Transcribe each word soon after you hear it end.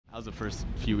How's the first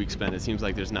few weeks been? It seems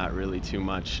like there's not really too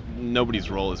much.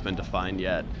 Nobody's role has been defined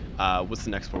yet. What's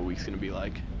the next 4 weeks going to be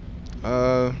like?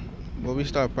 Well, we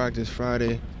start practice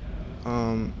Friday.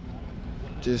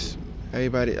 Just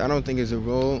everybody. I don't think it's a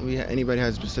role. Anybody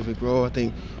has a specific role. I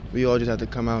think we all just have to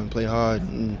come out and play hard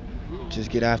and just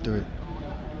get after it.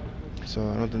 So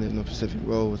I don't think there's no specific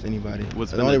role with anybody.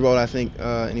 The only role I think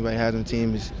anybody has on the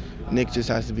team is Nick just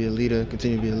has to be a leader,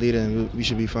 continue to be a leader, and we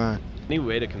should be fine. Any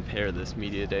way to compare this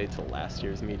media day to last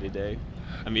year's media day?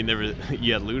 I mean,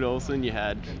 you had Lute Olson, you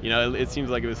had, it seems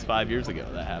like it was 5 years ago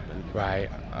that happened. Right.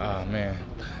 Oh, man.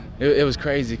 It was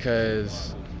crazy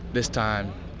because this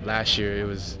time, last year, it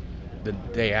was the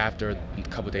day after, a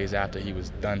couple days after he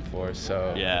was done for.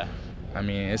 So, yeah. I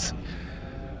mean, it's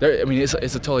a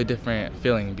totally different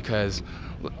feeling because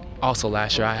also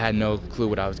last year I had no clue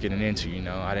what I was getting into,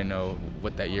 I didn't know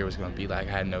what that year was going to be like.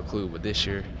 I had no clue, but this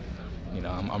year,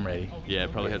 I'm ready. Yeah,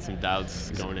 probably had some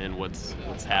doubts going in. What's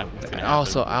happening? I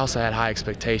also had high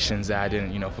expectations that I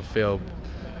didn't, fulfill,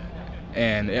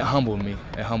 and it humbled me.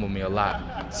 It humbled me a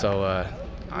lot. So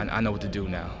I know what to do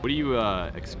now. What do you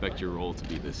expect your role to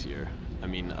be this year? I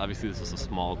mean, obviously this is a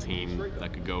small team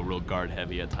that could go real guard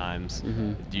heavy at times.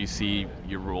 Mm-hmm. Do you see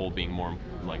your role being more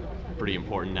pretty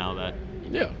important now that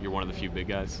you're one of the few big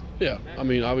guys? Yeah,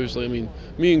 obviously,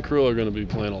 me and Krill are going to be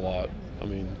playing a lot.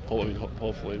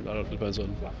 Hopefully, it depends on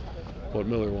what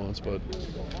Miller wants, but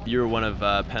you're one of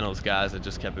Pennell's guys that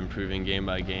just kept improving game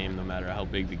by game, no matter how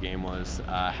big the game was.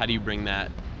 How do you bring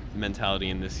that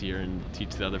mentality in this year and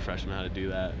teach the other freshmen how to do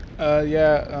that?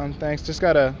 Thanks. Just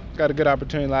got a good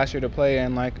opportunity last year to play,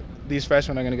 and these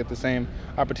freshmen are going to get the same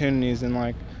opportunities, and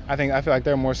I feel like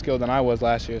they're more skilled than I was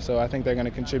last year, so I think they're going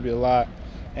to contribute a lot.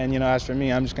 And as for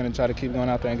me, I'm just going to try to keep going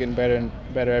out there and getting better and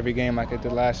better every game like I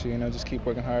did last year. Just keep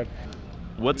working hard.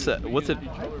 What's it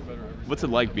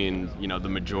like being the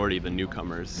majority of the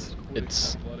newcomers?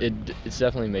 It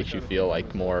definitely makes you feel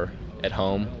like more at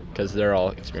home because they're all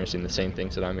experiencing the same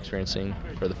things that I'm experiencing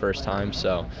for the first time.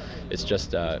 So it's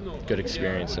just a good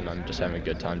experience, and I'm just having a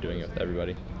good time doing it with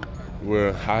everybody.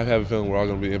 I have a feeling we're all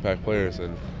going to be impact players,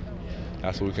 and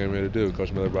that's what we came here to do.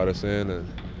 Coach Miller brought us in, and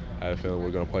I have a feeling we're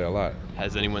going to play a lot.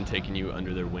 Has anyone taken you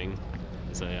under their wing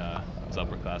as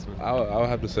upperclassman? I would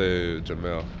have to say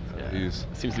Jamel. Yeah.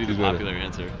 Seems to be the popular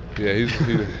answer. Yeah,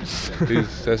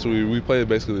 he's we played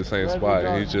basically the same spot,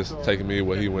 and he's just taking me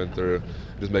what he went through,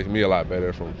 just making me a lot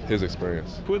better from his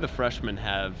experience. Who of the freshmen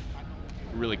have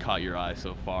really caught your eye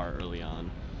so far early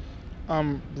on?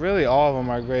 Really all of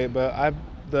them are great, but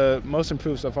the most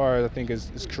improved so far I think is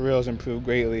Kirill's improved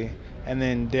greatly, and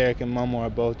then Derek and Momo are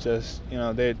both just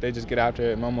they just get after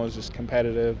it. Momo's just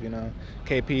competitive.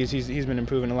 KP's he's been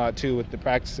improving a lot too with the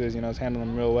practices. He's handling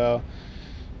them real well.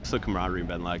 What's the camaraderie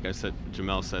been like?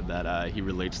 Jamel said that he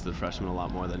relates to the freshmen a lot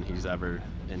more than he's ever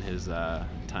in his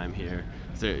time here.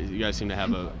 You guys seem to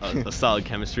have a solid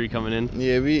chemistry coming in.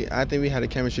 Yeah, I think we had a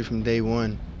chemistry from day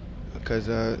one, because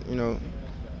I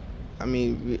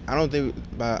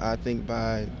think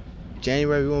by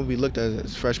January we won't be looked at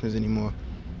as freshmen anymore.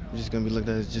 We're just gonna be looked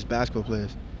at as just basketball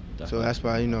players. Definitely. So that's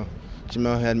why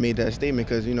Jamel had made that statement,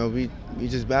 because we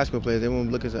just basketball players. They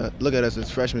won't look at us as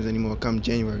freshmen anymore come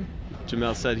January.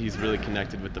 Jamel said he's really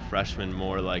connected with the freshmen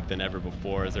more than ever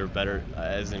before. Is there better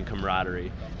as in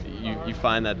camaraderie? You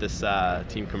find that this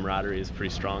team camaraderie is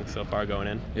pretty strong so far going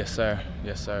in? Yes, sir.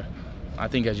 Yes, sir. I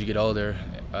think as you get older,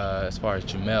 as far as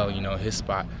Jamel, his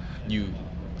spot, you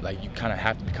kind of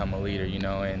have to become a leader,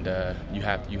 and you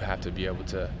have to be able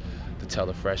to tell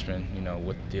the freshmen,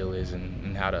 what the deal is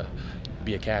and how to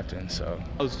be a captain. So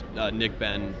how's Nick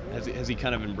been? Has he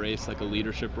kind of embraced a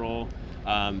leadership role?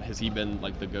 Has he been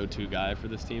the go-to guy for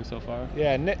this team so far?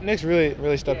 Yeah, Nick's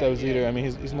really stepped up as leader.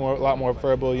 He's a lot more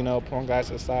verbal, pulling guys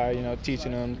to the side,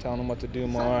 teaching them, telling them what to do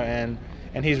more, and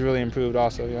he's really improved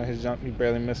also. His jump, he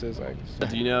barely misses.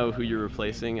 Do you know who you're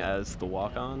replacing as the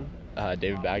walk-on?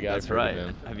 David Baggot. That's right.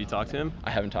 Have you talked to him?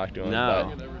 I haven't talked to him.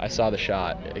 No. But I saw the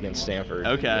shot against Stanford.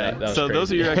 Okay. Yeah, so crazy.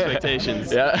 Those are your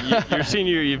expectations. Yeah. Your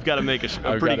senior, you've got to make a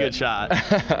pretty good shot.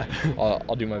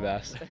 I'll do my best.